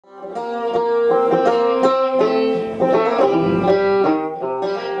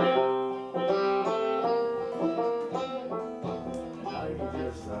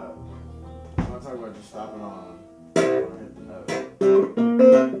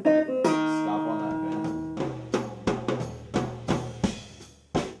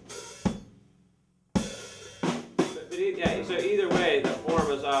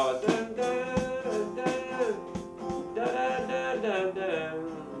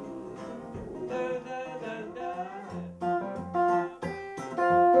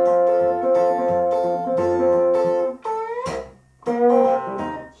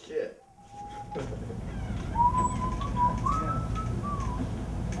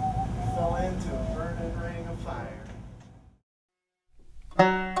to a burning ring of fire.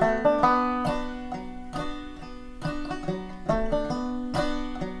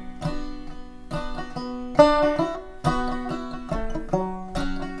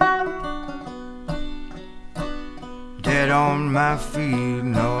 Dead on my feet,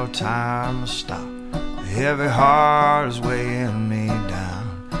 no time to stop. A heavy heart is weighing me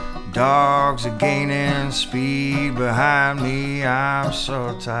down. Dogs are gaining speed behind me, I'm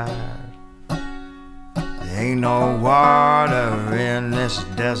so tired. There ain't no water in this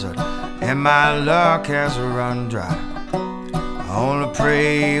desert, and my luck has run dry. I only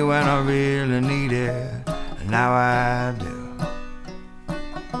pray when I really need it, and now I do.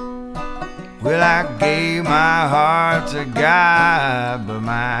 Well, I gave my heart to God, but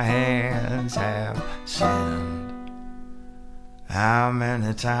my hands have sinned. How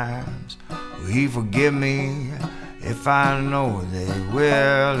many times will He forgive me if I know they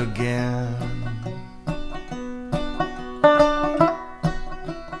will again?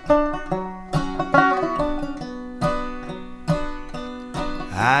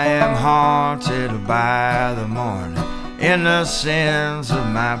 I am haunted by the morning in the sins of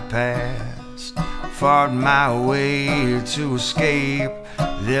my past. Fought my way to escape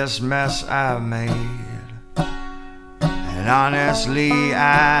this mess I've made. And honestly,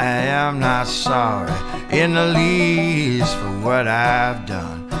 I am not sorry in the least for what I've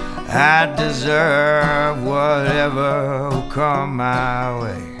done. I deserve whatever will come my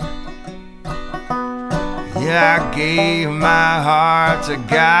way. Yeah, I gave my heart to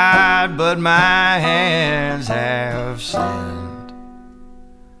God, but my hands have sinned.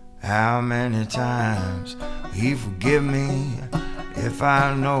 How many times will He forgive me if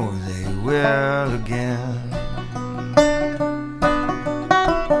I know they will again?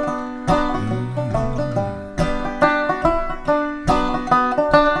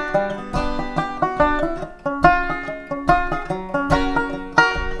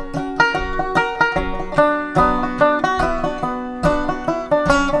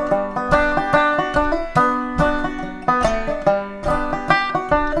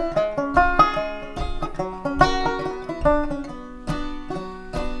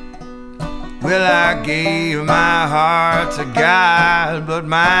 Well, I gave my heart to God, but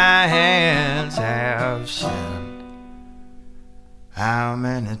my hands have sinned. How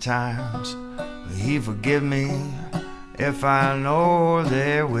many times will He forgive me if I know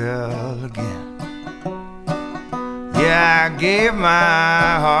there will again? Yeah, I gave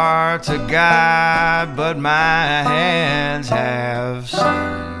my heart to God, but my hands have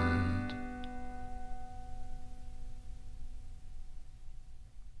sinned.